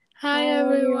Hi Hi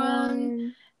everyone.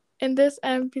 everyone. In this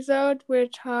episode, we're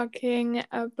talking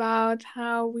about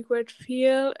how we would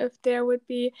feel if there would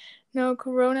be no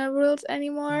corona rules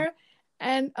anymore,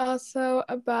 and also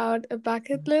about a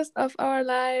bucket list of our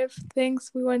life, things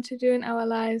we want to do in our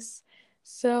lives.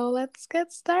 So let's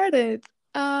get started.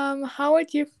 How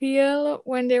would you feel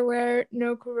when there were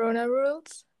no corona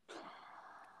rules?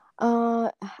 Uh,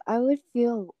 I would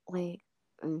feel like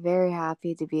very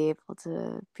happy to be able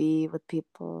to be with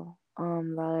people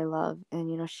that I love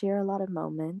and share a lot of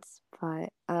moments. But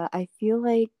I feel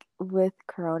like with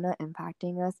Corona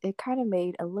impacting us, it kind of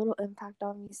made a little impact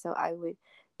on me. So I would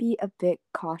be a bit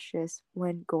cautious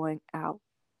when going out,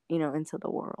 into the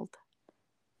world.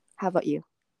 How about you?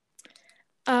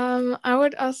 I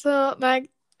would also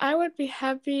like. I would be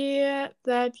happy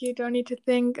that you don't need to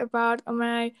think about, oh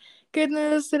my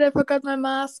goodness, did I forgot my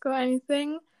mask or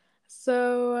anything.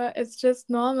 So it's just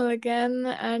normal again,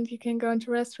 and you can go into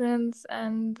restaurants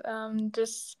and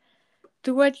just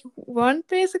do what you want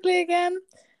basically again.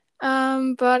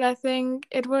 But I think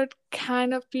it would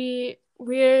kind of be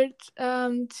weird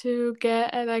to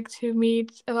get like to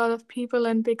meet a lot of people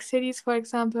in big cities, for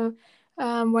example,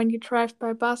 when you drive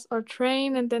by bus or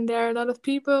train, and then there are a lot of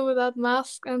people without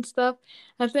masks and stuff.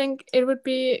 I think it would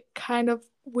be kind of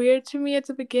weird to me at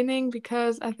the beginning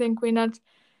because I think we're not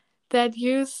that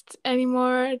used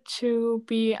anymore to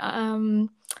be in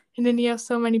the near of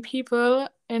so many people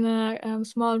in a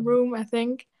small room, I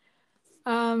think.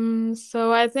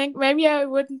 So I think maybe I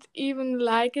wouldn't even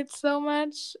like it so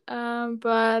much,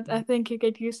 but I think you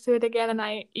get used to it again, and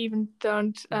I even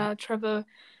don't travel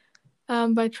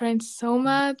by train so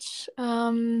much.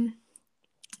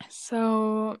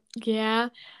 So yeah,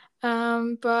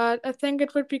 but I think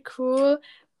it would be cool.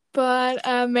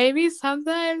 But maybe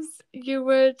sometimes you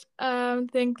would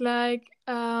think like,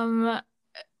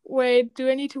 wait, do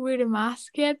I need to wear the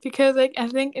mask yet? Because like I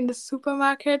think in the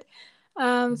supermarket,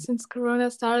 since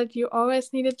Corona started, you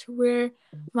always needed to wear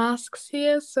masks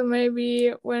here. So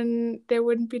maybe when there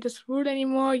wouldn't be this rule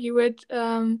anymore, you would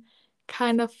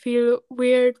kind of feel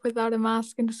weird without a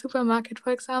mask in the supermarket,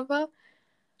 for example.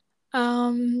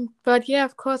 But yeah,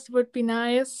 of course, it would be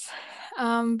nice.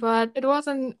 But it was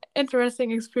an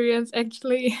interesting experience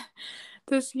actually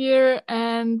this year,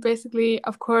 and basically,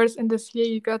 of course, in this year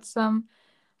you got some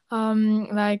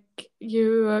like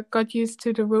you got used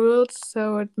to the rules,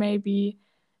 so it may be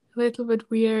a little bit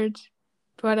weird,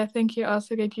 but I think you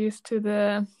also get used to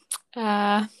the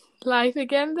uh, life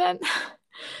again then.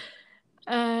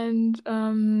 And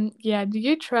yeah, do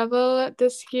you travel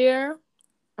this year?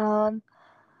 Um,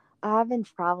 I haven't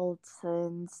traveled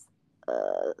since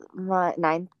my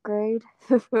ninth grade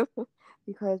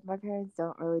because my parents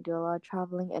don't really do a lot of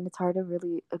traveling, and it's hard to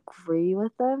really agree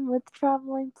with them with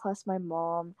traveling. Plus, my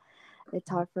mom, it's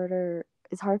hard for her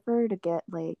to get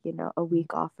like a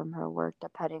week off from her work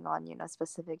depending on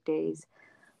specific days.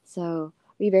 So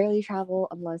we barely travel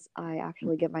unless I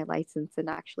actually get my license and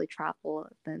actually travel.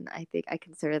 Then I think I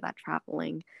consider that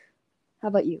traveling. How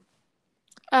about you?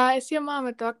 Is your mom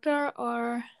a doctor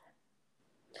or?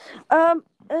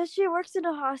 She works in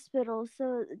a hospital,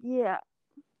 so yeah.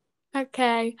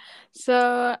 Okay,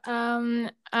 so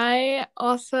I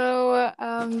also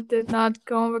did not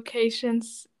go on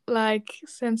vacations like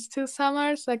since 2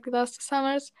 summers, like the last 2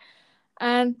 summers.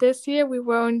 And this year we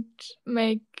won't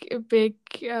make a big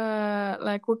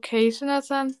like vacation or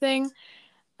something.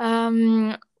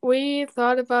 We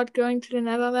thought about going to the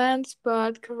Netherlands,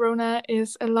 but Corona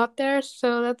is a lot there,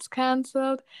 so that's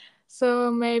cancelled.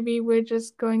 So maybe we're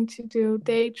just going to do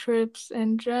day trips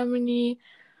in Germany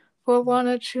for 1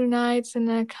 or 2 nights in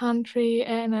a country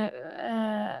and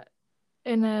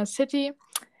in a city.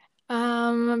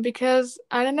 Because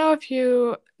I don't know if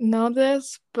you know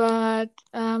this, but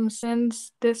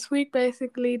since this week,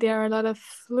 basically, there are a lot of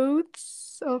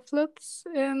floods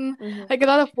in Mm-hmm. like a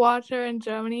lot of water in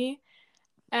Germany,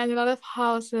 and a lot of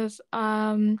houses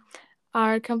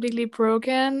are completely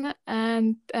broken,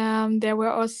 and there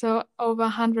were also over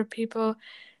 100 people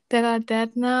that are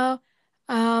dead now.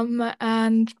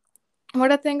 And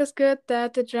what I think is good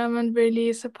that the Germans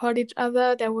really support each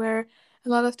other. There were a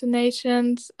lot of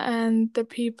donations, and the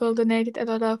people donated a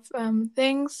lot of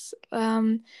things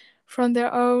from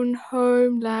their own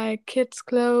home, like kids'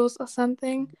 clothes or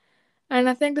something. And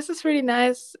I think this is really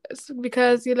nice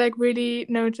because you like really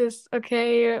notice,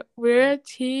 okay, we're a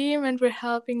team and we're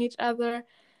helping each other.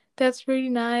 That's really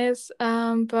nice.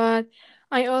 But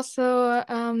I also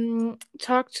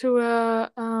talked to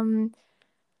a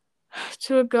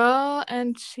girl,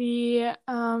 and she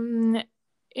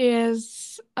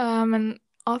is an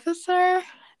officer,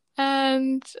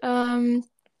 and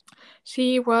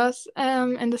she was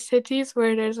in the cities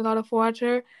where there's a lot of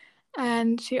water,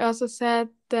 and she also said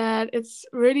that it's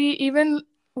really even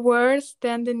worse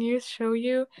than the news show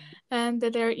you, and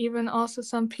that there are even also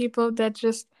some people that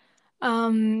just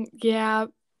yeah,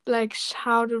 like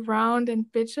shout around and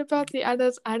bitch about the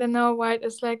others. I don't know why it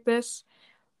is like this,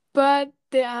 but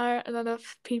there are a lot of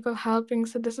people helping,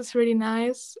 so this is really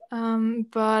nice.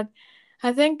 But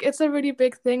I think it's a really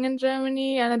big thing in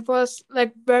Germany, and it was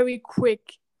like very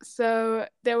quick. So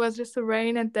there was just a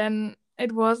rain, and then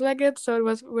it was like it. So it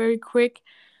was very quick.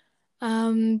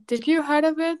 Did you heard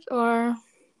of it or?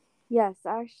 Yes,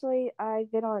 actually, I've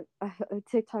been on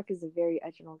TikTok is a very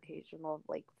educational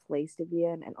like place to be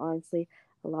in, and honestly,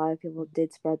 a lot of people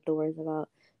did spread the word about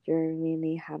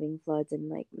Germany having floods and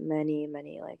like many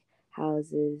like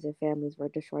houses or families were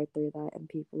destroyed through that, and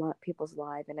people's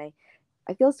lives. And I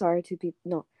feel sorry to people.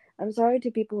 No, I'm sorry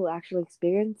to people who actually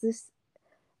experience this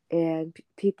and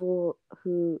people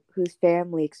whose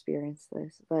family experienced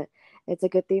this. But it's a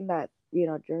good thing that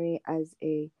Germany as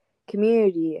a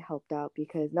community helped out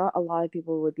because not a lot of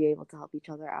people would be able to help each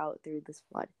other out through this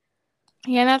flood.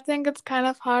 Yeah, and I think it's kind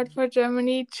of hard for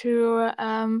Germany to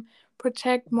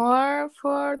protect more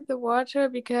for the water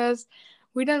because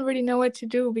we don't really know what to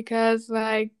do because,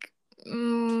 like,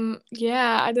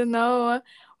 yeah, I don't know.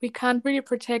 We can't really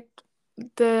protect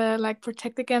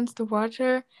against the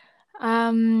water.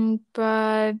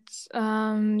 But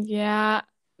yeah,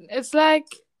 it's like,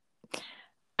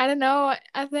 I don't know.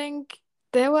 I think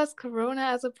there was Corona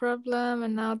as a problem,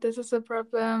 and now this is a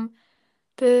problem.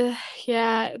 The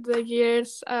Yeah, the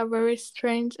years are very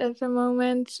strange at the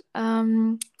moment.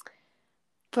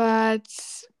 But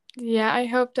yeah, I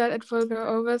hope that it will go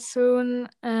over soon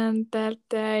and that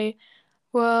they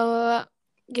will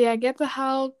yeah get the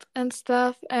help and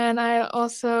stuff. And I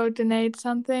also donate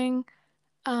something.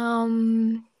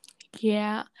 Um,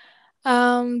 yeah.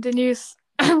 The news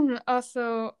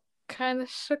also kind of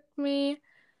shook me.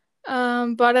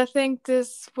 But I think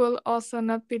this will also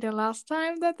not be the last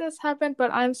time that this happened.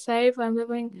 But I'm safe. I'm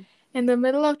living in the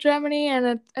middle of Germany,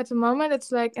 and at the moment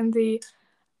it's like in the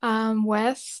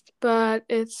west, but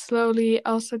it's slowly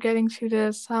also getting to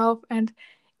the south and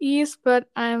east. But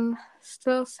I'm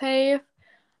still safe.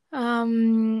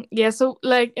 Yeah. So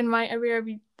like in my area,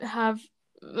 we have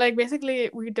like basically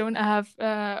we don't have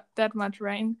that much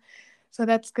rain, so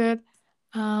that's good.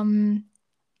 Um,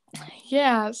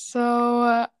 yeah,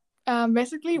 so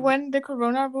basically, when the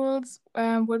corona rules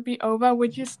would be over,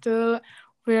 would you still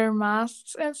wear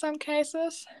masks in some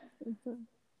cases? Mhm.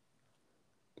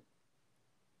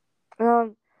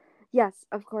 Um, yes,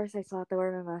 of course I still have to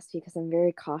wear my mask because I'm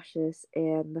very cautious,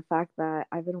 and the fact that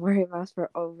I've been wearing a mask for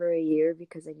over a year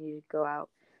because I needed to go out,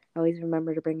 I always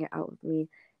remember to bring it out with me.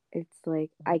 It's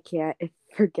like I can't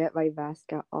forget my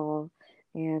mask at all,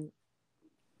 and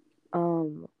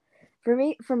um, for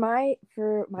my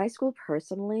school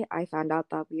personally, I found out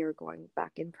that we are going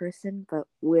back in person, but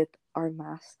with our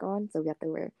mask on, so we have to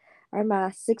wear our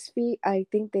mask 6 feet. I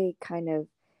think they kind of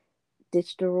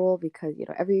ditched the rule because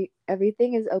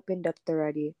everything is opened up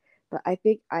already. But I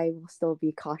think I will still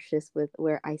be cautious with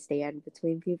where I stand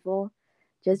between people,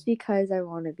 just because I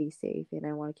want to be safe and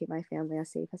I want to keep my family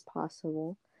as safe as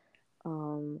possible.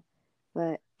 Um,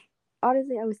 but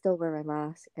honestly, I would still wear my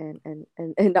mask and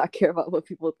not care about what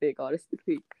people think.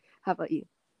 Honestly, how about you?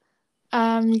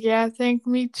 Yeah, I think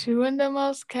me too in the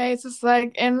most cases.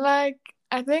 I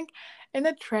think in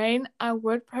a train, I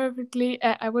would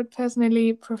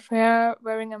personally prefer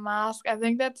wearing a mask. I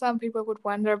think that some people would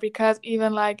wonder because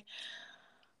even like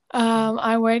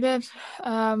I waited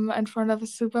in front of a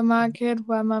supermarket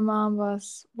where my mom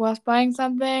was buying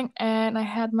something, and I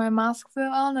had my mask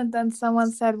still on, and then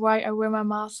someone said why I wear my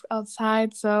mask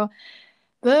outside. So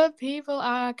the people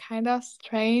are kind of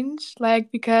strange, like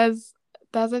because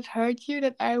does it hurt you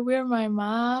that I wear my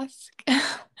mask?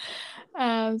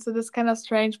 So that's kind of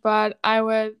strange, but I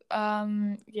would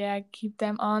yeah keep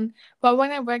them on. But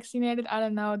when I vaccinated, I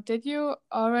don't know. Did you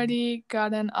already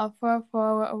got an offer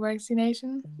for a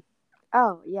vaccination?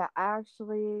 Oh yeah, I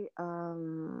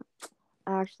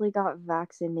actually got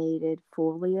vaccinated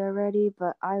fully already,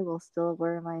 but I will still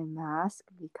wear my mask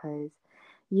because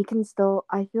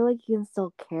I feel like you can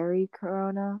still carry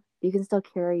corona. You can still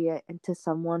carry it into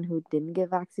someone who didn't get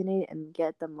vaccinated and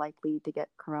get them likely to get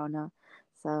corona.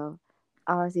 So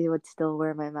honestly, I would still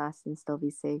wear my mask and still be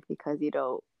safe because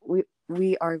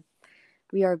we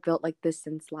are built like this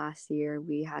since last year.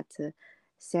 We had to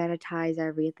sanitize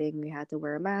everything. We had to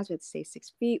wear a mask. We had to stay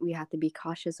 6 feet. We had to be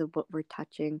cautious of what we're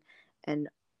touching, and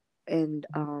and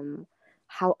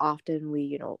how often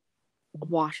we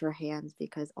wash your hands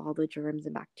because all the germs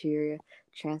and bacteria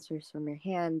transfers from your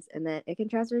hands, and then it can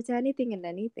transfer to anything and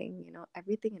anything,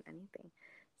 everything and anything.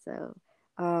 So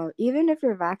even if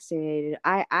you're vaccinated,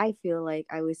 I feel like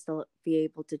I would still be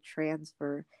able to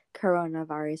transfer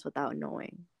coronavirus without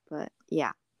knowing. But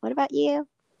yeah, what about you?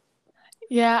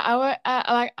 Yeah,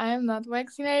 I am not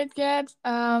vaccinated yet.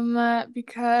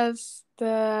 Because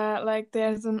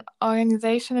there's an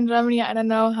organization in Germany. I don't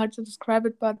know how to describe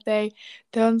it, but they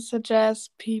don't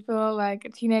suggest people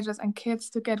like teenagers and kids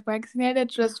to get vaccinated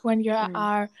Mm. just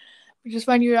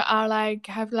when you are like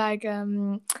have like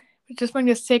just when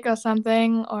you're sick or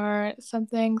something,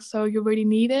 so you really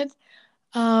need it.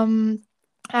 Um,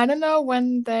 I don't know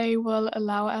when they will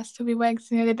allow us to be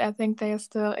vaccinated. I think they are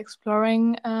still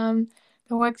exploring the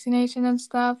vaccination and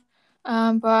stuff.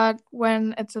 But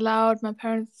when it's allowed, my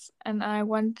parents and I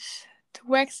want to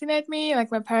vaccinate me.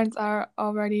 Like my parents are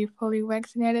already fully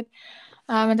vaccinated.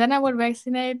 And then I would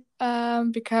vaccinate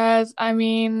because I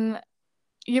mean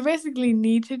you basically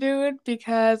need to do it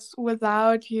because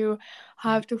without you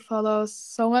have to follow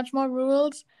so many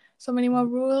more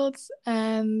rules,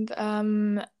 and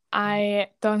I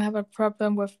don't have a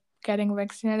problem with getting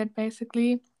vaccinated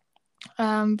basically.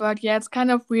 But yeah, it's kind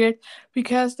of weird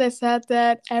because they said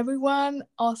that everyone,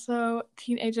 also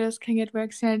teenagers, can get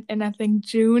vaccinated in I think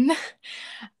June.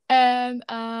 And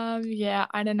yeah,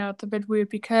 I don't know, it's a bit weird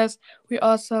because we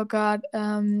also got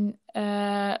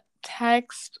a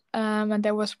text, and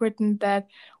there was written that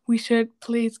we should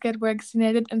please get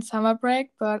vaccinated in summer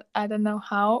break, but I don't know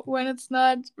how when it's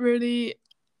not really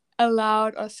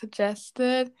allowed or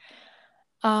suggested.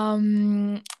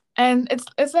 Um, and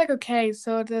it's like okay,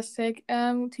 so the sick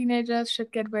teenagers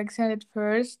should get vaccinated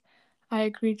first. I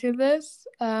agree to this,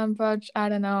 but I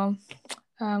don't know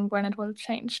when it will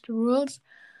change the rules.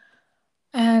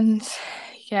 And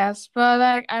yes, but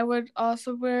like I would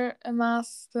also wear a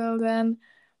mask still then,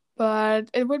 but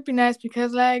it would be nice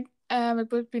because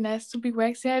it would be nice to be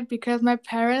vaccinated because my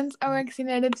parents are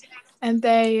vaccinated and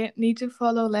they need to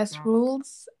follow less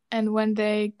rules, and when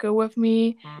they go with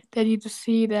me they need to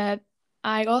see that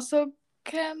I also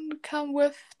can come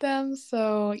with them.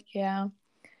 So yeah.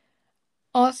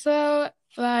 Also,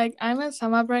 like I'm in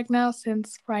summer break now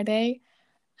since Friday,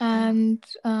 and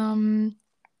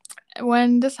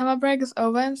when the summer break is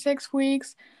over in 6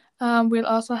 weeks, we'll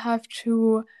also have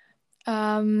to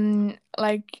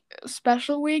like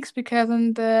special weeks because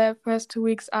in the first 2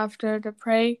 weeks after the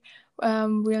break,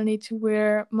 we'll need to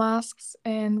wear masks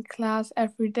in class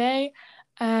every day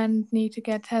and need to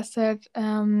get tested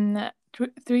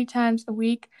 3 times a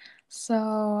week.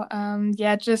 So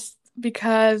yeah, just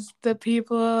because the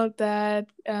people that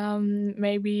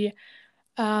maybe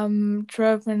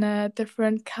drove in a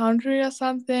different country or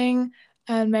something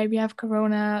and maybe have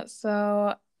corona.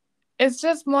 So it's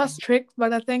just more strict,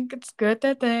 but I think it's good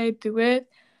that they do it.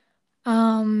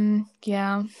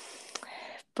 Yeah.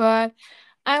 But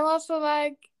I'm also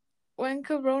like, when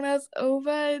corona's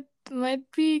over, it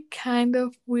might be kind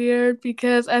of weird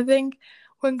because I think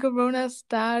when corona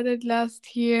started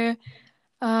last year,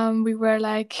 we were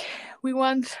like, we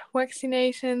want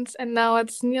vaccinations, and now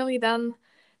it's nearly done.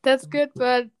 That's good,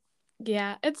 but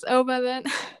yeah, it's over then.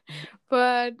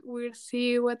 But we'll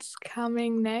see what's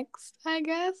coming next, I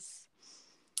guess.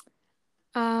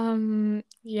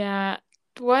 Yeah.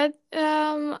 What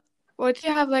um, what do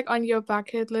you have like on your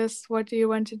bucket list? What do you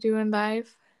want to do in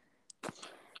life?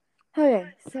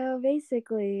 Okay, so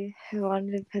basically, I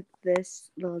wanted to put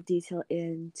this little detail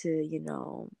into,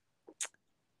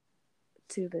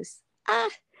 to this.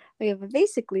 Okay, but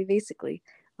basically,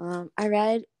 I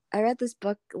read this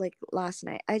book like last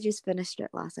night. I just finished it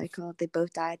last night called "They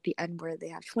Both Die at the End," where they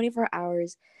have 24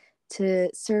 hours to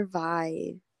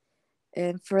survive,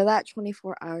 and for that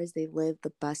 24 hours, they live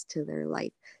the best to their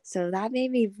life. So that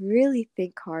made me really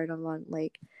think hard on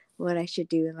like what I should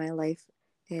do in my life,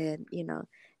 and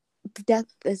death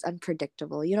is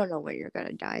unpredictable. You don't know when you're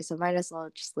gonna die, so might as well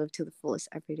just live to the fullest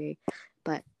every day.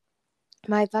 But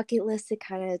my bucket list to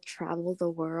kind of travel the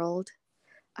world.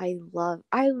 I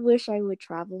wish I would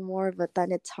travel more, but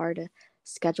then it's hard to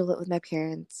schedule it with my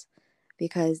parents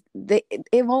because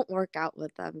it won't work out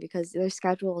with them because their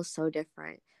schedule is so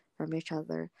different from each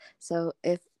other. So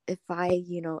if I,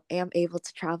 am able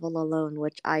to travel alone,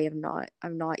 which I'm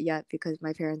not yet because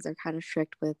my parents are kind of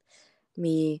strict with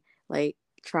me like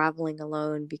traveling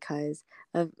alone because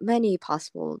of many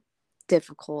possible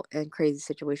difficult and crazy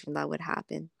situations that would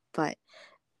happen. But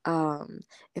um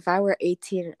if I were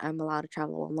 18, I'm allowed to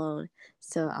travel alone,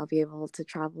 so I'll be able to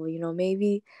travel,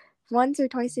 maybe once or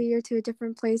twice a year to a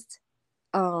different place,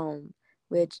 um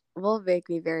which will make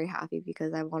me very happy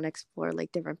because I want to explore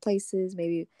like different places,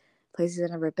 maybe places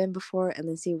I've never been before, and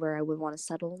then see where I would want to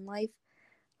settle in life.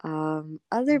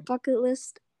 Other bucket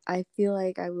list, I feel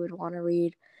like I would want to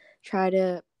read, try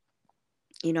to,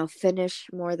 finish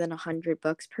more than 100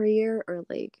 books per year, or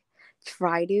like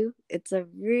try to. It's a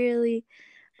really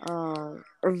a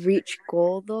reach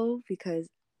goal though, because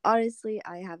honestly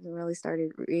I haven't really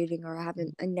started reading, or I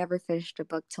never finished a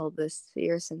book till this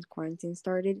year since quarantine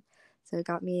started. So it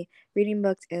got me reading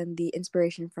books, and the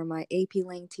inspiration from my AP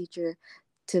Lang teacher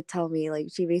to tell me, like,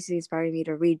 she basically inspired me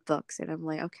to read books, and I'm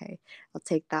like, okay, I'll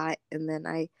take that. And then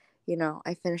I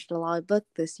finished a lot of books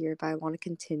this year, but I want to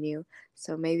continue.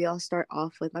 So maybe I'll start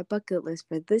off with my bucket list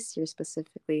for this year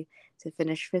specifically, to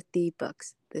finish 50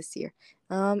 books this year.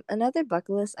 Another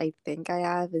bucket list I think I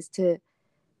have is to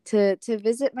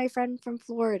visit my friend from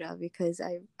Florida, because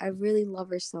I really love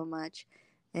her so much,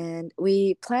 and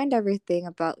we planned everything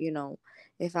about,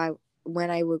 if I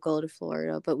when I would go to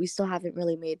Florida, but we still haven't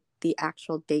really made the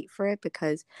actual date for it,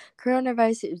 because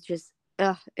coronavirus is just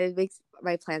it makes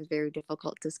my plans very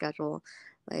difficult to schedule.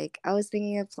 Like, I was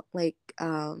thinking of like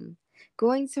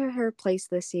going to her place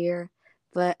this year,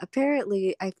 but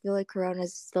apparently I feel like Corona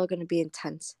is still going to be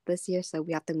intense this year, so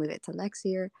we have to move it to next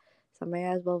year. So I might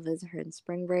as well visit her in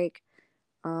spring break.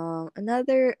 I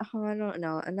don't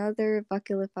know. Another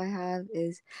bucket list I have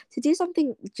is to do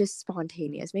something just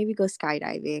spontaneous. Maybe go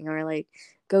skydiving, or like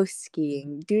go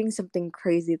skiing, doing something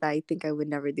crazy that I think I would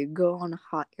never do. Go on a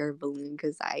hot air balloon,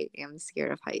 because I am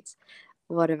scared of heights.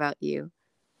 What about you?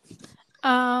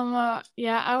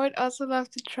 Yeah, I would also love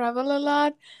to travel a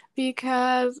lot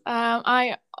because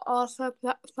I also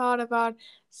thought about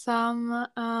some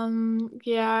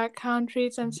yeah,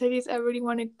 countries and cities I really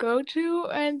want to go to,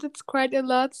 and it's quite a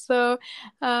lot. So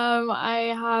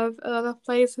I have a lot of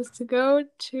places to go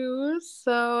to.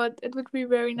 So it would be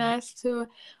very nice to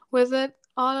visit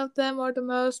all of them, or the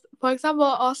most. For example,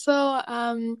 also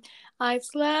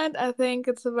Iceland. I think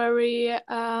it's a very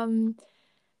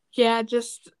yeah,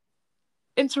 just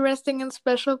interesting and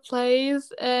special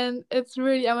place, and it's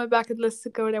really on my bucket list to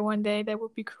go there one day. That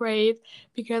would be great,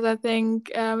 because I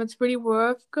think it's really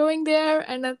worth going there,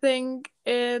 and I think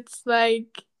it's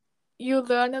like you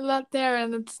learn a lot there,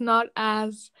 and it's not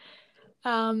as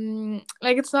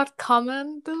like it's not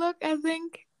common to look, I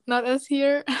think, not as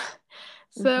here.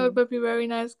 So it Mm-hmm. would be very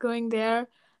nice going there,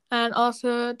 and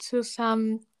also to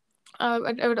some I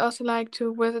would also like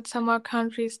to visit some more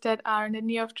countries that are in the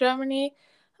near of Germany.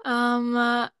 Um,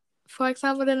 uh, for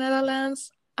example, the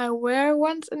Netherlands. I were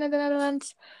once in the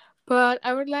Netherlands, but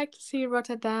I would like to see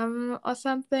Rotterdam or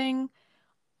something.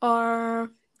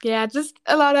 Or yeah, just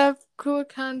a lot of cool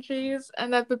countries,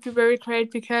 and that would be very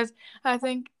great, because I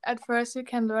think at first you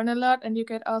can learn a lot, and you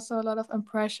get also a lot of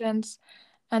impressions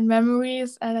and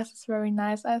memories, and this is very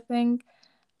nice, I think.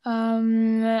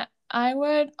 I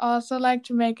would also like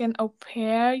to make an au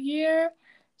pair year,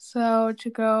 so to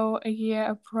go a year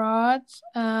abroad,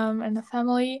 in a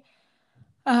family.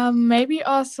 Maybe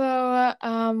also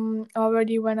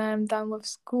already when I'm done with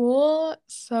school,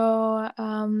 so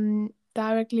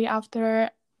directly after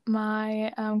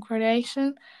my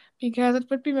graduation, because it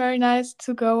would be very nice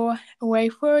to go away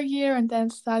for a year and then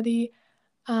study.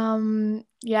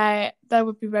 Yeah, that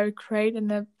would be very great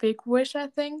and a big wish, I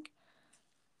think.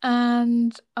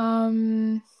 And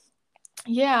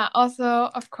yeah, also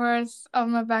of course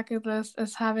on my bucket list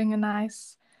is having a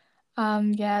nice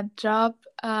yeah, job.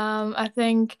 I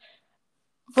think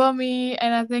for me,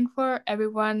 and I think for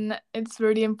everyone, it's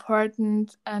really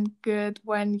important and good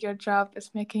when your job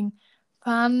is making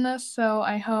fun. So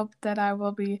I hope that I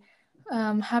will be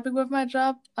happy with my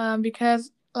job,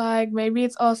 because like maybe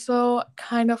it's also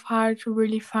kind of hard to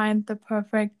really find the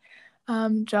perfect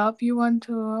job you want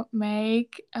to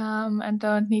make, and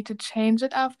don't need to change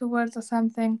it afterwards or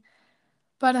something.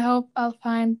 But I hope I'll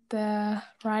find the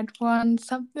right one,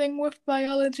 something with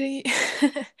biology.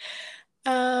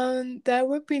 That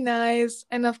would be nice.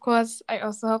 And of course, I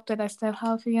also hope that I stay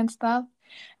healthy and stuff.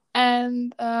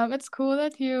 And it's cool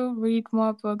that you read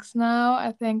more books now.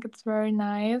 I think it's very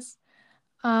nice.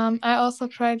 I also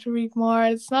try to read more.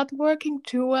 It's not working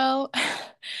too well,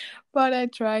 but I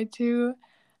try to.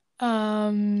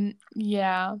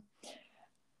 Yeah.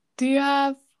 Do you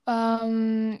have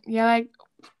yeah, like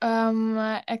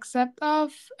except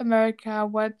of America,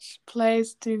 what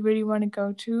place do you really want to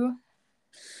go to?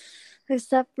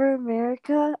 Except for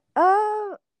America,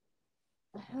 huh.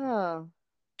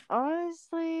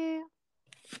 Honestly,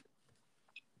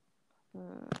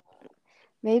 hmm,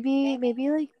 maybe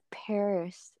like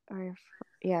Paris, or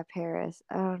yeah, Paris.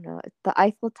 I don't know. The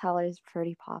Eiffel Tower is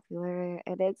pretty popular,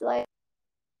 and it's like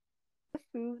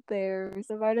food there.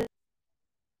 So might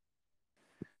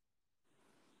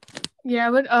Yeah, I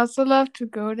would also love to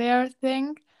go there, I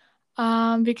think.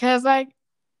 Because like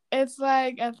it's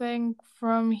like I think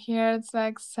from here it's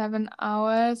like 7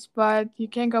 hours, but you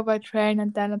can go by train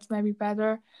and then it's maybe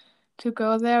better to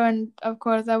go there. And of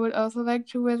course I would also like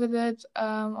to visit it.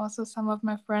 Also some of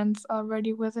my friends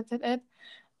already visited it.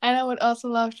 And I would also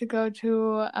love to go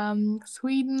to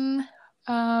Sweden.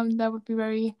 That would be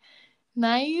very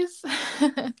nice.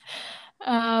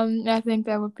 I think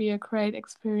that would be a great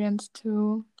experience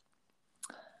too.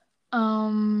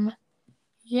 Um,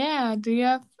 yeah, do you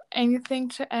have anything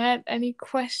to add? Any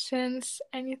questions?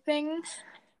 Anything?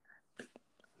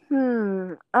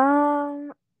 Hmm.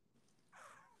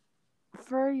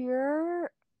 For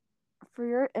your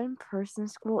in-person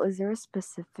school, is there a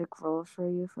specific rule for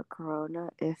you for Corona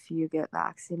if you get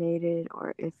vaccinated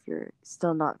or if you're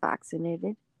still not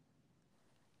vaccinated?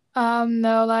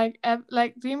 No, like,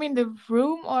 do you mean the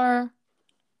room or?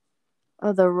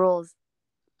 Oh, the rules.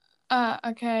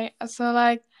 Okay. So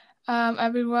like,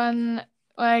 everyone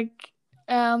like,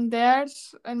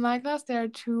 there's in my class there are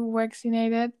two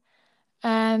vaccinated,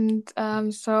 and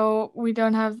so we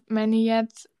don't have many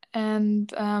yet.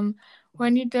 And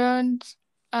when you don't,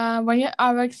 when you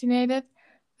are vaccinated,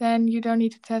 then you don't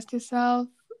need to test yourself.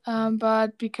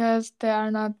 But because there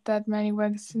are not that many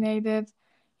vaccinated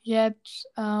yet,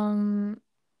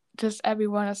 just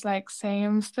everyone is like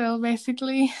same still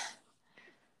basically.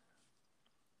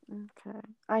 Okay.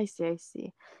 I see, I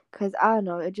see. Cause I don't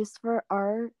know, it just for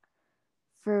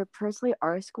personally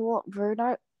our school, we're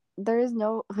not there is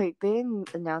no like they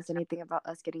didn't announce anything about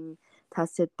us getting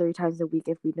tested 3 times a week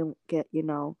if we don't get,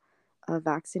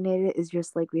 vaccinated. It's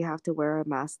just like we have to wear a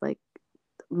mask like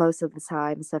most of the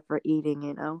time except for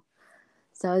eating.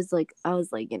 So I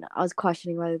was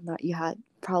questioning whether or not you had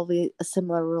probably a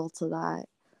similar rule to that.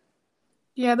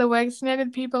 Yeah, the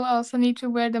vaccinated people also need to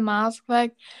wear the mask.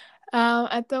 Like,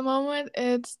 at the moment,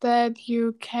 it's that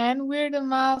you can wear the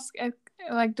mask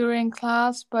like during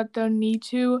class, but don't need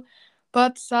to.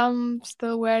 But some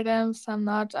still wear them, some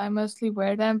not. I mostly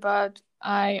wear them, but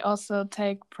I also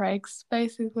take breaks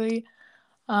basically.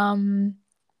 Um,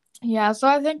 yeah, so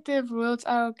I think the rules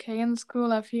are okay in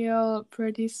school. I feel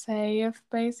pretty safe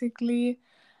basically.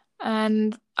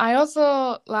 And I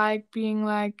also like being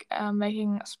like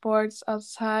making sports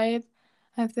outside.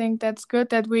 I think that's good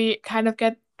that we kind of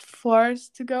get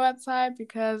forced to go outside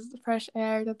because fresh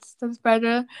air that's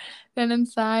better than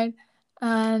inside.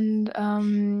 And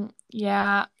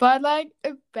yeah, but like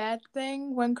a bad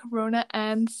thing when Corona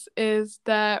ends is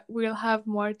that we'll have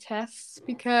more tests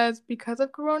because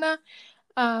of Corona.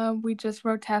 We just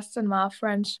wrote tests in math,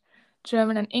 French,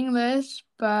 German, and English.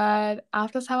 But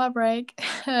after summer break,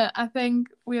 I think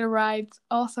we'll write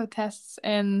also tests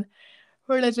in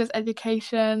religious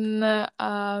education,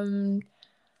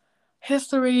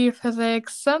 history,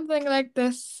 physics, something like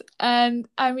this. And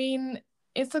I mean,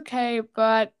 it's okay,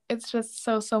 but it's just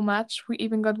so much. We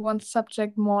even got one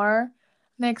subject more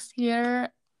next year.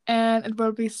 And it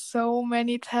will be so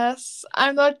many tests.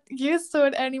 I'm not used to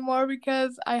it anymore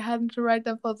because I hadn't to write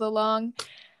them for so long.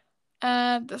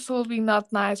 And this will be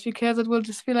not nice because it will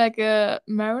just feel like a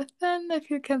marathon, if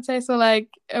you can say so, like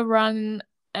a run.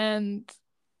 And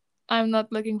I'm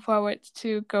not looking forward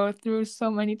to go through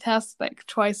so many tests, like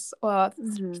twice or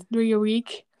Mm-hmm. 3 a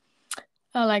week.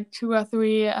 Like 2 or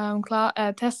 3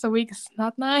 tests a week is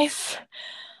not nice.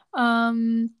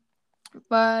 Um,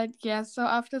 but yeah, so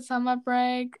after summer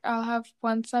break, I'll have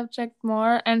one subject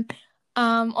more, and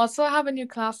also I have a new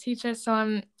class teacher, so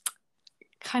I'm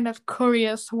kind of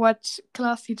curious what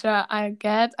class teacher I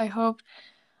get. I hope.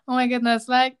 Oh my goodness!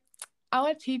 Like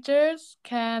our teachers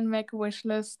can make a wish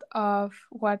list of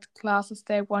what classes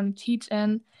they want to teach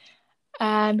in,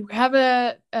 and we have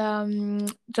a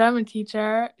German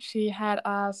teacher. She had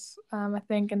us, I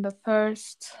think, in the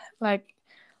first like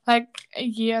a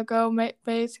year ago,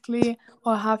 basically,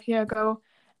 or half year ago.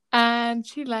 And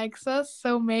she likes us,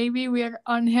 so maybe we're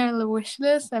on her wish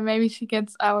list, and maybe she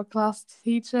gets our class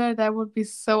teacher. That would be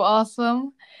so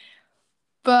awesome.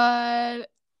 But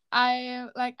I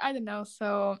don't know,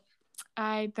 so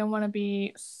I don't want to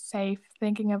be safe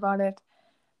thinking about it.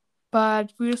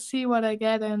 But we'll see what I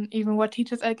get and even what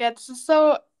teachers I get.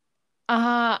 So,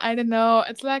 I don't know.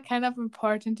 It's like kind of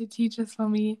important to teachers for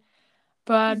me,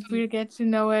 but we'll get to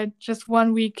know it just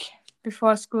 1 week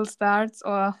before school starts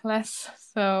or less.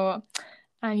 So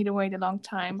I need to wait a long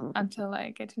time until I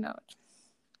get to know it.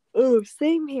 Oh,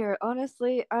 same here.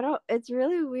 Honestly, I don't. It's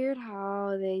really weird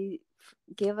how they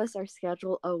give us our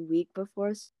schedule a week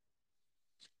before.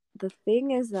 The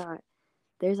thing is that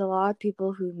there's a lot of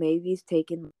people who maybe's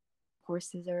taken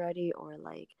courses already, or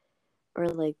like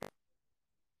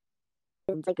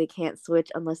they can't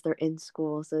switch unless they're in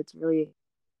school. So it's really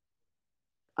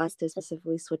us to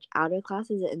specifically switch out of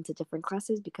classes into different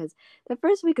classes because the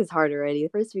first week is hard already. The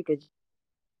first week is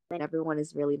everyone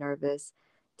is really nervous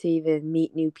to even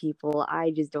meet new people.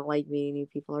 I just don't like meeting new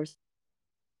people or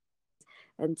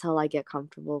until I get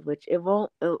comfortable, which it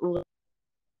won't. It will,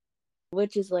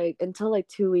 which is like until like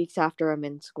 2 weeks after I'm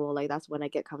in school. Like that's when I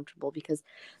get comfortable because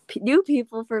new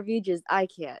people for me just I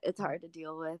can't. It's hard to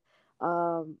deal with.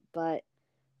 But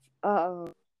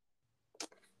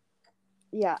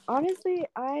yeah, honestly,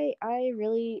 I'm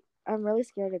really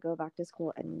scared to go back to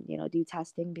school and do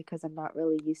testing because I'm not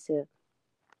really used to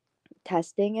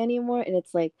testing anymore, and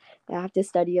it's like I have to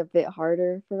study a bit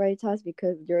harder for my test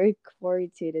because during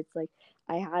quarantine it's like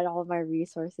I had all my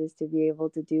resources to be able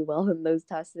to do well in those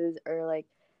tests, or like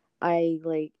I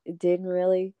like didn't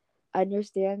really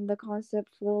understand the concept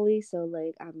fully, so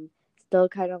like I'm still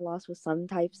kind of lost with some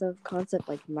types of concept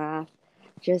like math.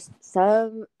 Just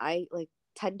some I like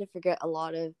tend to forget a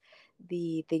lot of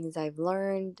the things I've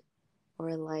learned,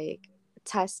 or like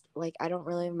test, like I don't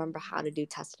really remember how to do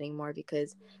tests anymore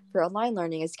because for online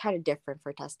learning it's kind of different.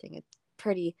 For testing it's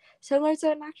pretty similar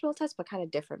to an actual test but kind of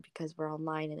different because we're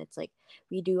online, and it's like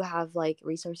we do have like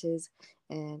resources,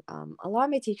 and a lot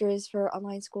of my teachers for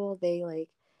online school, they like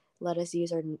let us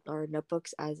use our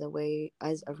notebooks as a way,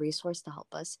 as a resource to help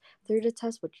us through the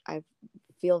test, which I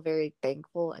feel very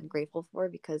thankful and grateful for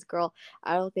because girl,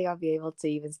 I don't think I'll be able to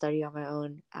even study on my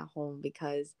own at home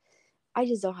because I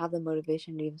just don't have the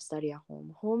motivation to even study at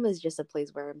home. Home is just a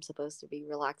place where I'm supposed to be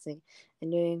relaxing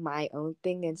and doing my own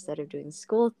thing instead of doing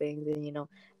school things. And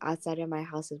outside of my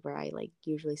house is where I like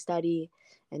usually study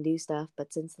and do stuff.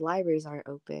 But since the libraries aren't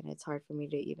open, it's hard for me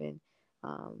to even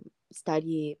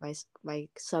study my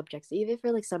subjects, even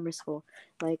for like summer school.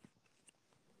 Like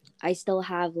I still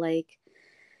have like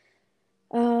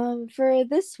for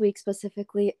this week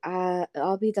specifically,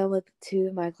 I'll be done with two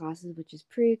of my classes, which is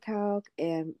pre-calc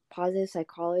and positive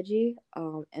psychology.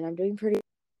 And I'm doing pretty well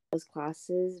in those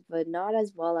classes, but not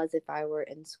as well as if I were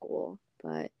in school.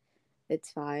 But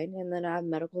it's fine. And then I have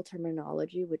medical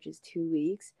terminology, which is 2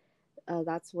 weeks.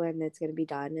 That's when it's gonna be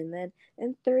done. And then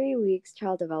in 3 weeks,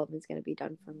 child development is gonna be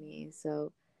done for me.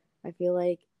 So I feel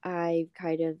like I've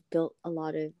kind of built a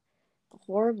lot of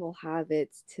horrible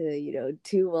habits to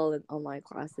do well in online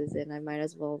classes, and I might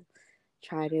as well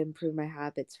try to improve my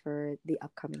habits for the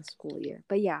upcoming school year.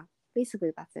 But yeah,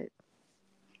 basically that's it.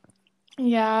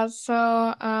 Yeah, so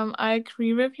I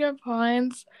agree with your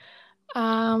points.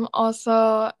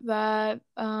 Also that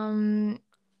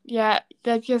yeah,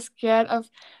 that you're scared of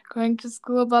going to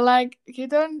school, but like you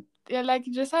don't, yeah, like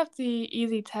you just have the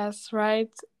easy tests,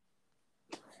 right?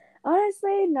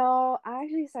 Honestly, no, I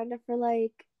actually signed up for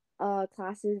like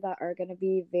classes that are gonna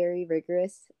be very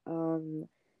rigorous, or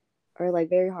like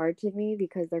very hard to me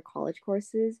because they're college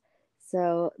courses,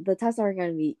 so the tests aren't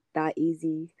gonna be that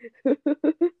easy.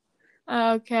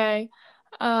 Okay.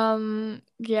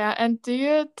 Yeah, and do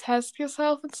you test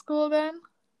yourself at school then?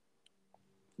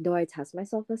 Do I test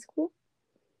myself at school?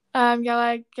 Yeah,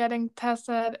 like getting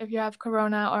tested if you have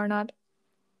corona or not.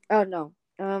 Oh no.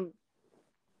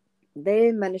 They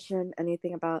didn't mention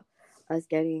anything about us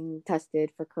getting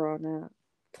tested for corona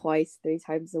twice, 3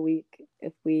 times a week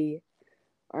if we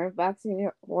aren't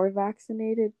vaccinated or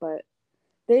vaccinated, but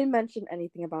they didn't mention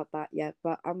anything about that yet.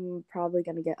 But I'm probably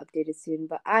gonna get updated soon.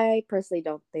 But I personally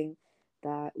don't think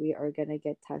that we are gonna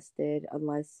get tested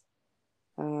unless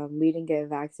we didn't get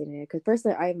vaccinated. Because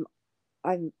personally,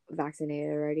 I'm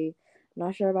vaccinated already. I'm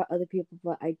not sure about other people,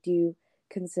 but I do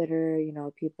consider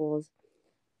people's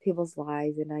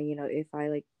lives, and I if I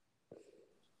like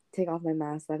take off my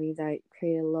mask, that means I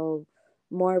create a little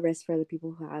more risk for the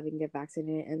people who haven't get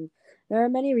vaccinated. And there are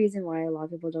many reasons why a lot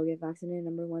of people don't get vaccinated.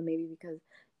 Number one, maybe because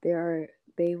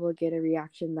they will get a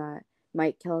reaction that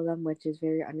might kill them, which is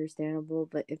very understandable.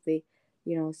 But if they,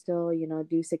 still,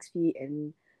 do 6 feet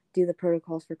and do the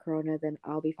protocols for corona, then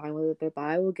I'll be fine with it. But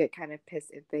I will get kind of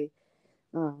pissed if they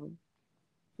um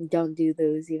don't do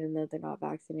those even though they're not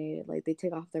vaccinated. Like they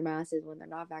take off their masks when they're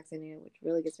not vaccinated, which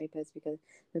really gets me pissed because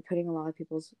they're putting a lot of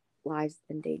people's lives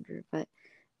in danger. But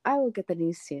I will get the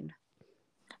news soon.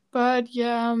 But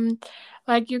yeah,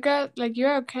 like you got, like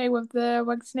you're okay with the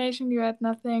vaccination. You had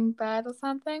nothing bad or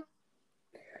something.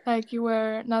 Like you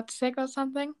were not sick or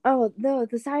something. Oh no,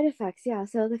 the side effects. Yeah,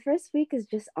 so the first week is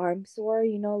just arm sore.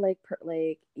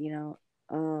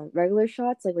 Regular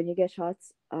shots. Like when you get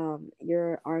shots,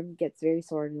 your arm gets very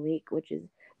sore and weak, which is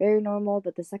very normal.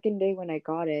 But the second day when I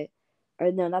got it,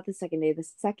 or no, not the second day, the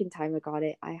second time I got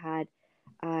it,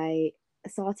 I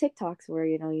saw TikToks where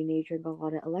you need to drink a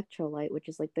lot of electrolyte, which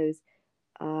is like those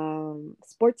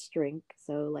sports drink,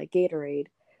 so like Gatorade.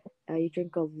 You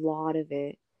drink a lot of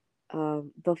it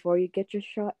before you get your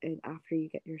shot and after you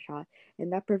get your shot,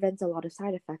 and that prevents a lot of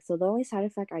side effects. So the only side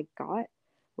effect I got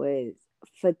was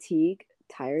fatigue,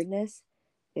 tiredness,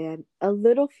 and a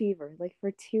little fever. Like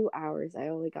for 2 hours, I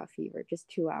only got fever, just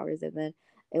 2 hours, and then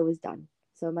it was done.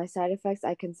 So my side effects,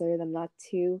 I consider them not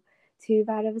too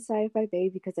bad of a side effect, maybe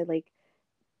because I like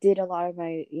did a lot of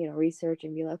my research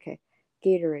and be like, okay,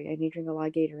 Gatorade. I need to drink a lot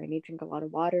of Gatorade. I need to drink a lot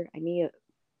of water. I need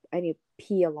to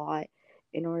pee a lot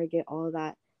in order to get all of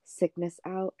that sickness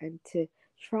out and to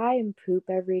try and poop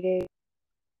every day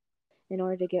in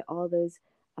order to get all those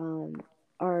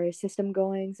our system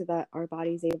going so that our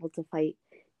body's able to fight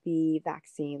the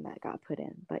vaccine that got put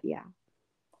in. But yeah.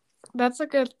 That's a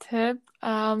good tip.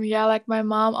 Yeah, like my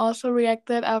mom also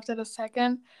reacted after the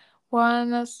second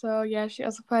one, so yeah, she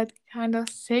also felt kind of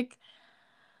sick.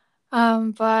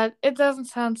 But it doesn't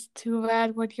sound too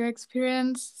bad with your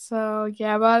experience. So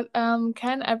yeah, but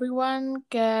can everyone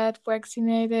get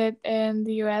vaccinated in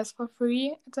the US for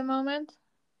free at the moment?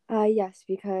 Yes,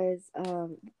 because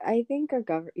I think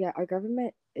our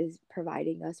government is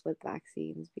providing us with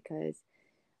vaccines because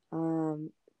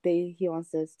um he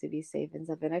wants us to be safe and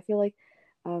stuff. And I feel like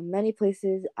many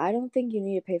places, I don't think you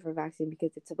need to pay for a vaccine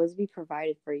because it's supposed to be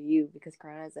provided for you, because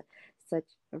corona is such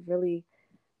a really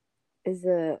is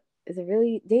a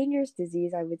really dangerous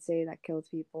disease, I would say, that kills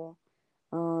people.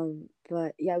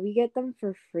 But yeah, we get them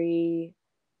for free.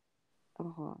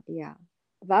 Uh-huh, yeah.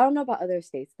 But I don't know about other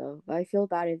states though. But I feel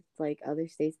bad if like other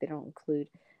states they don't include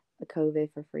the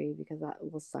COVID for free, because that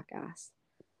will suck ass.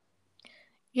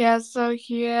 Yeah, so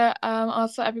here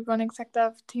also everyone except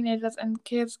of teenagers and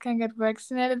kids can get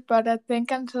vaccinated, but I think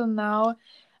until now,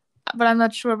 but I'm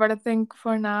not sure, but I think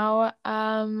for now,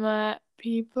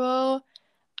 people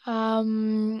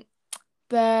um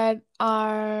that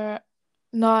are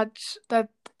not that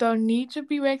don't need to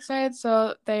be vaccinated,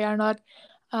 so they are not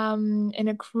in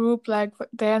a group, like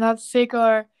they are not sick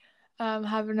or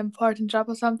have an important job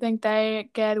or something, they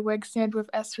get vaccinated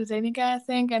with AstraZeneca, I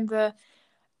think, and the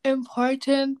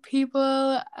important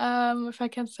people, if I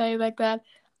can say like that,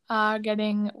 are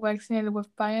getting vaccinated with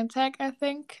BioNTech, I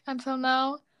think, until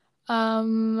now.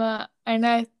 And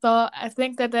I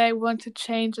think that they want to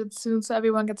change it soon so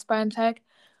everyone gets BioNTech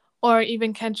or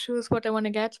even can choose what they want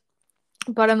to get.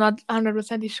 But I'm not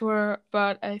 100% sure,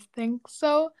 but I think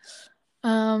so.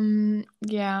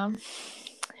 Yeah.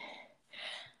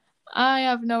 I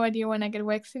have no idea when I get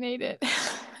vaccinated.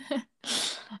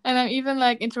 And I'm even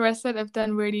like interested if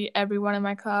then really everyone in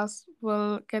my class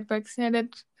will get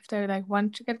vaccinated, if they like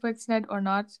want to get vaccinated or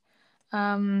not.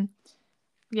 Um,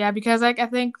 yeah, because like I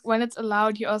think when it's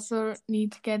allowed, you also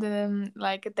need to get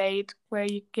like a date where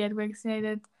you get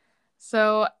vaccinated.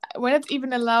 So when it's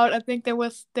even allowed, I think there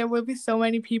will be so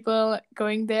many people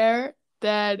going there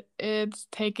that it's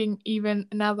taking even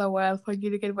another while for you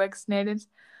to get vaccinated.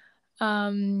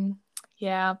 Um,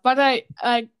 yeah, but I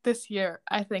like this year,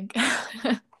 I think.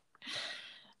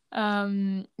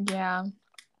 Yeah,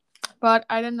 but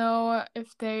I don't know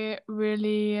if they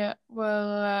really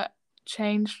will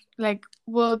change, like,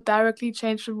 will directly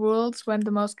change the rules when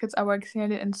the most kids are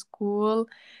vaccinated in school,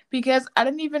 because I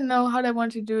don't even know how they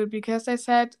want to do it. Because they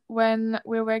said when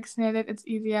we're vaccinated, it's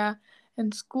easier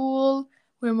in school,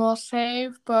 we're more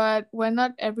safe, but when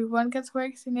not everyone gets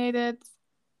vaccinated,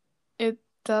 it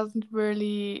doesn't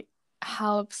really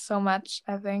help so much,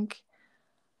 I think.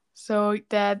 So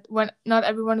that when not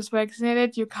everyone is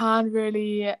vaccinated, you can't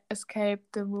really escape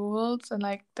the rules and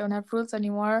like don't have rules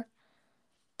anymore.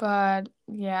 But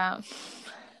yeah,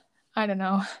 I don't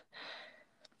know.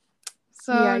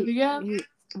 Yeah, So do you have?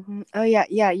 Oh yeah,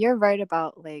 yeah, you're right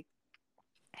about like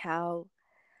how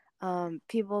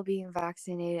people being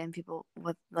vaccinated and people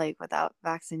with like without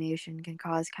vaccination can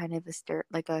cause kind of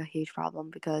like a huge problem,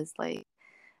 because like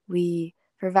we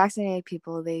for vaccinated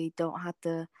people, they don't have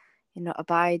to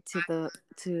abide to the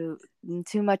to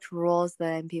too much rules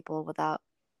than people that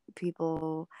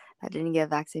didn't get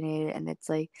vaccinated. And it's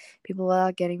like people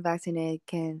without getting vaccinated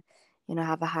can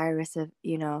have a higher risk of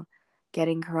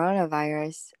getting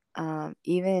coronavirus,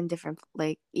 even in different,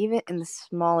 like even in the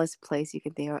smallest place you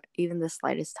can think of, even the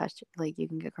slightest touch, like you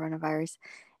can get coronavirus.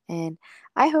 And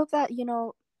I hope that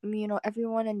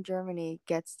everyone in Germany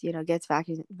gets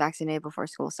vaccinated before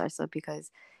school starts, though, because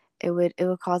it would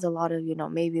cause a lot of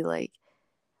maybe like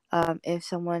if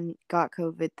someone got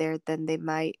COVID there, then they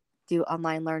might do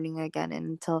online learning again, and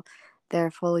until they're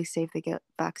fully safe to get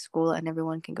back to school and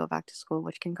everyone can go back to school,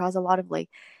 which can cause a lot of like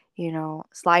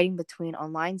sliding between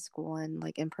online school and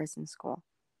like in-person school.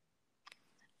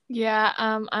 Yeah,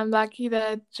 I'm lucky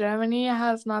that Germany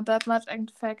has not that much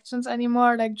infections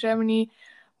anymore. Like Germany,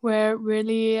 were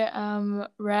really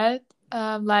red,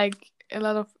 like a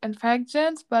lot of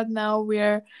infections, but now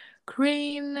we're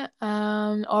green,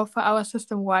 or for our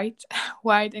system white.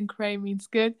 White and gray means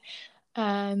good.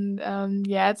 And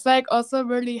yeah, it's like also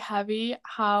really heavy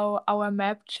how our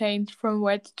map changed from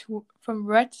red to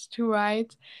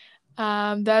white.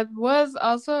 That was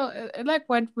also it like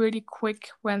went really quick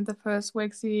when the first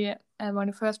vaccine when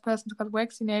the first person got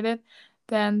vaccinated.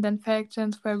 Then the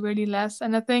infections were really less,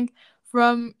 and I think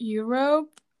from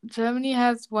Europe, Germany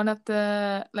is one of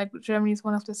the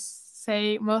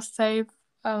most safe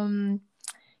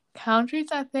countries.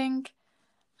 I think.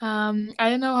 I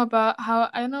don't know about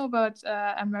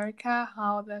America,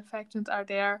 how the infections are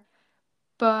there,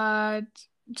 but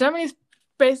Germany's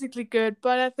basically good.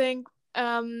 But I think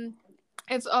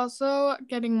it's also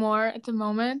getting more at the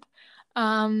moment.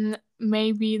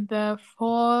 Maybe the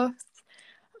fourth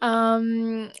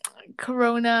um,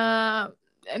 corona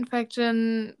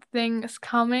infection thing is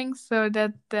coming, so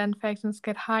that the infections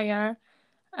get higher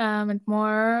and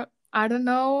more. I don't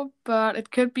know, but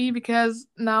it could be because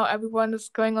now everyone is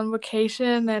going on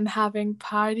vacation and having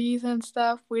parties and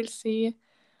stuff. We'll see.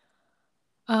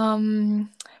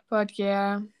 Um, but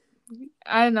yeah,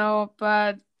 I don't know,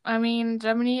 but I mean,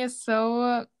 Germany is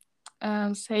so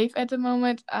safe at the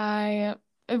moment. I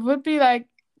It would be like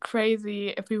crazy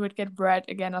if we would get bread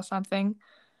again or something.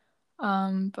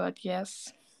 But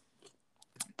yes.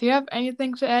 Do you have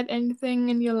anything to add? Anything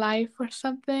in your life or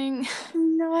something?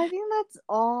 No, I think that's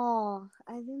all.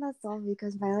 I think that's all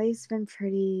because my life's been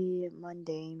pretty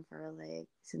mundane for like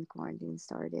since quarantine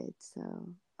started.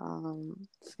 So,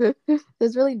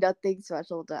 there's really nothing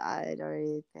special to add or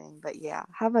anything. But yeah,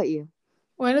 how about you?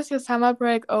 When is your summer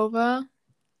break over?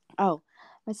 Oh,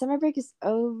 my summer break is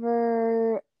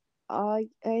over. I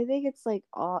think it's like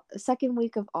second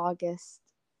week of August,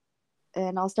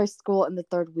 and I'll start school in the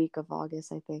third week of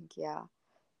August. I think, yeah,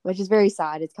 which is very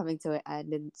sad. It's coming to an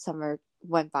end, and summer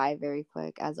went by very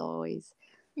quick as always.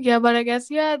 Yeah, but I guess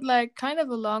you had like kind of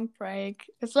a long break.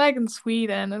 It's like in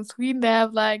Sweden. In Sweden they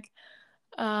have like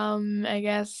I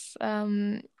guess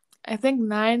I think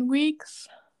 9 weeks.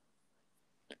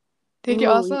 Did you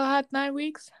also Ooh, had 9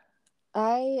 weeks?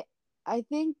 I I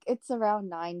think it's around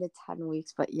 9 to 10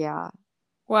 weeks, but yeah.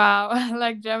 Wow,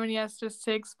 like Germany has just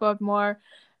six, but more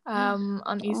on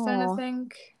Eastern, I Oh,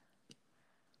 think.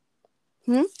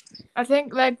 hmm? I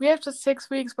think like we have just 6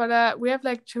 weeks, but we have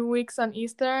like 2 weeks on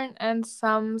Eastern, and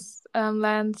some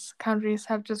lands countries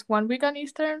have just 1 week on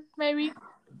Eastern, maybe.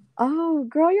 Oh,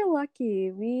 girl, you're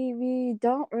lucky. We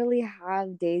don't really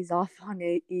have days off on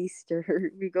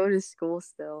Easter. We go to school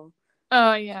still.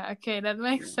 Oh yeah, okay, that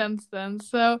makes sense then.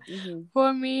 So Hmm.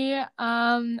 for me,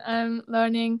 I'm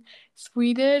learning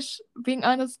Swedish. Being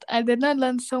honest, I did not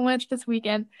learn so much this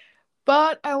weekend,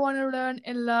 but I want to learn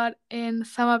a lot in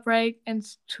summer break and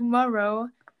tomorrow.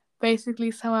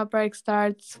 Basically, summer break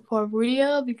starts for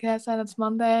real because then it's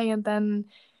Monday and then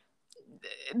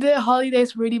the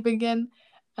holidays really begin.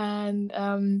 And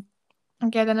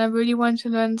okay, then I really want to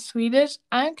learn Swedish.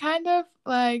 I'm kind of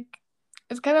like,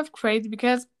 it's kind of crazy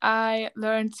because I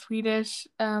learned Swedish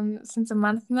since a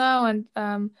month now, and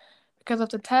because of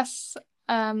the tests,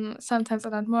 sometimes I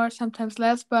learn more, sometimes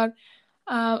less, but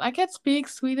I can speak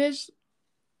Swedish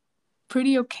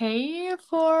pretty okay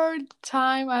for the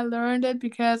time I learned it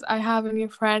because I have a new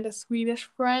friend, a Swedish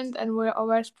friend, and we're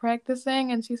always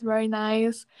practicing, and she's very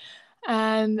nice.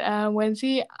 And when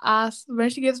she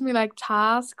gives me like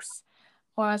tasks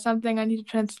or something I need to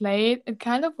translate, it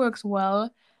kind of works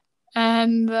well.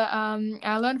 And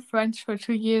I learned French for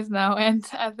 2 years now, and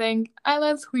I think I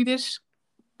learned Swedish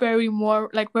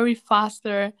very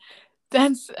faster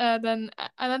than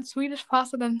I learned Swedish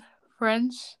faster than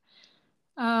French.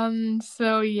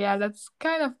 So yeah, that's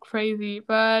kind of crazy,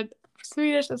 but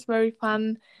Swedish is very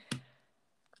fun.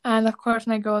 And of course,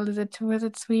 my goal is to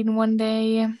visit Sweden one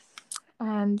day.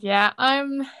 And yeah,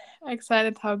 I'm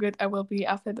excited how good I will be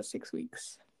after the 6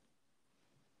 weeks.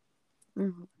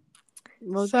 Hmm.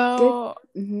 Well, good. So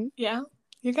Hmm. yeah,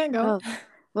 you can go. Oh,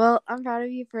 well, I'm proud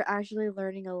of you for actually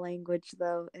learning a language,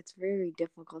 though. It's very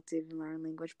difficult to even learn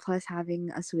language. Plus, having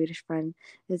a Swedish friend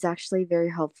is actually very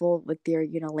helpful with your,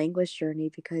 language journey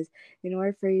because in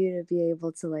order for you to be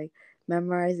able to like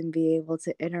memorize and be able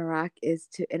to interact is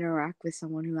to interact with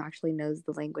someone who actually knows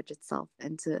the language itself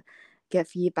and to get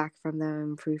feedback from them and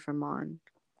improve from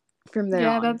there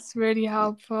Yeah, on. that's really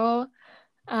helpful.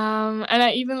 And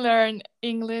I even learn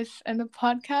English and the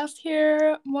podcast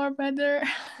here more better.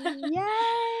 Yay!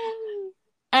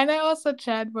 And I also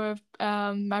chat with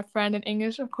my friend in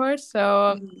English, of course.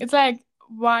 So Mhm. it's like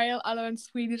while I learn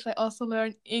Swedish, I also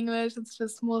learn English. It's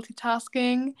just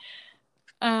multitasking.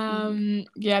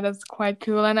 Yeah, that's quite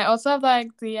cool. And I also have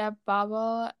like the app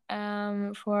Babbel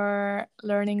for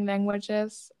learning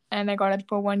languages, and I got it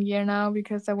for 1 year now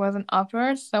because there was an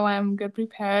offer, so I'm good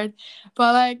prepared.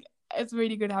 But like, it's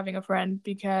really good having a friend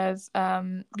because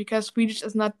Swedish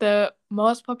is not the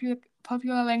most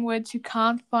popular language. You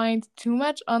can't find too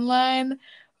much online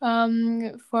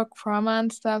for grammar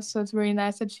and stuff, so it's really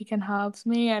nice that she can help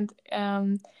me. And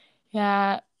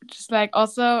yeah, just like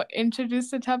also introduce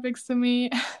the topics to me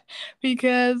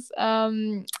because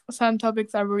some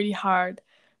topics are really hard.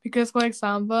 Because, for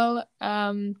example,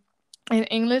 in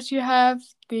English, you have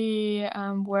the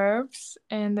verbs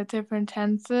in the different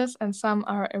tenses, and some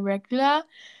are irregular,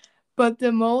 but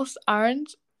the most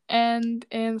aren't. And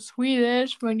in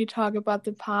Swedish, when you talk about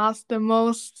the past, the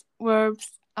most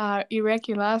verbs are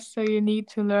irregular, so you need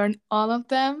to learn all of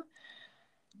them.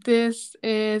 This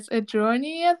is a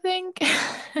journey, I think.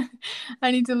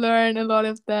 I need to learn a lot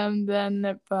of them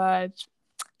then, but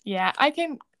yeah, I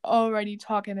can already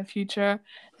talk in the future,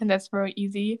 and that's very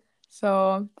easy.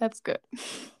 So that's good.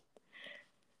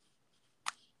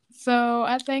 So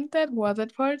I think that was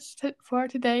it for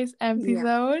today's Yeah.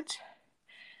 episode,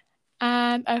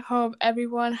 and I hope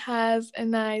everyone has a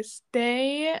nice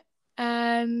day.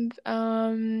 And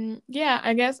yeah,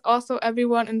 I guess also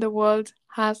everyone in the world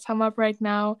has summer break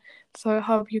now, so I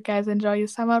hope you guys enjoy your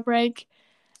summer break.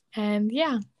 And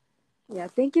yeah, Yeah.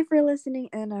 Thank you for listening,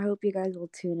 and I hope you guys will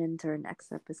tune in to our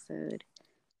next episode.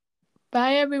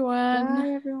 bye everyone. Bye,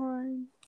 everyone.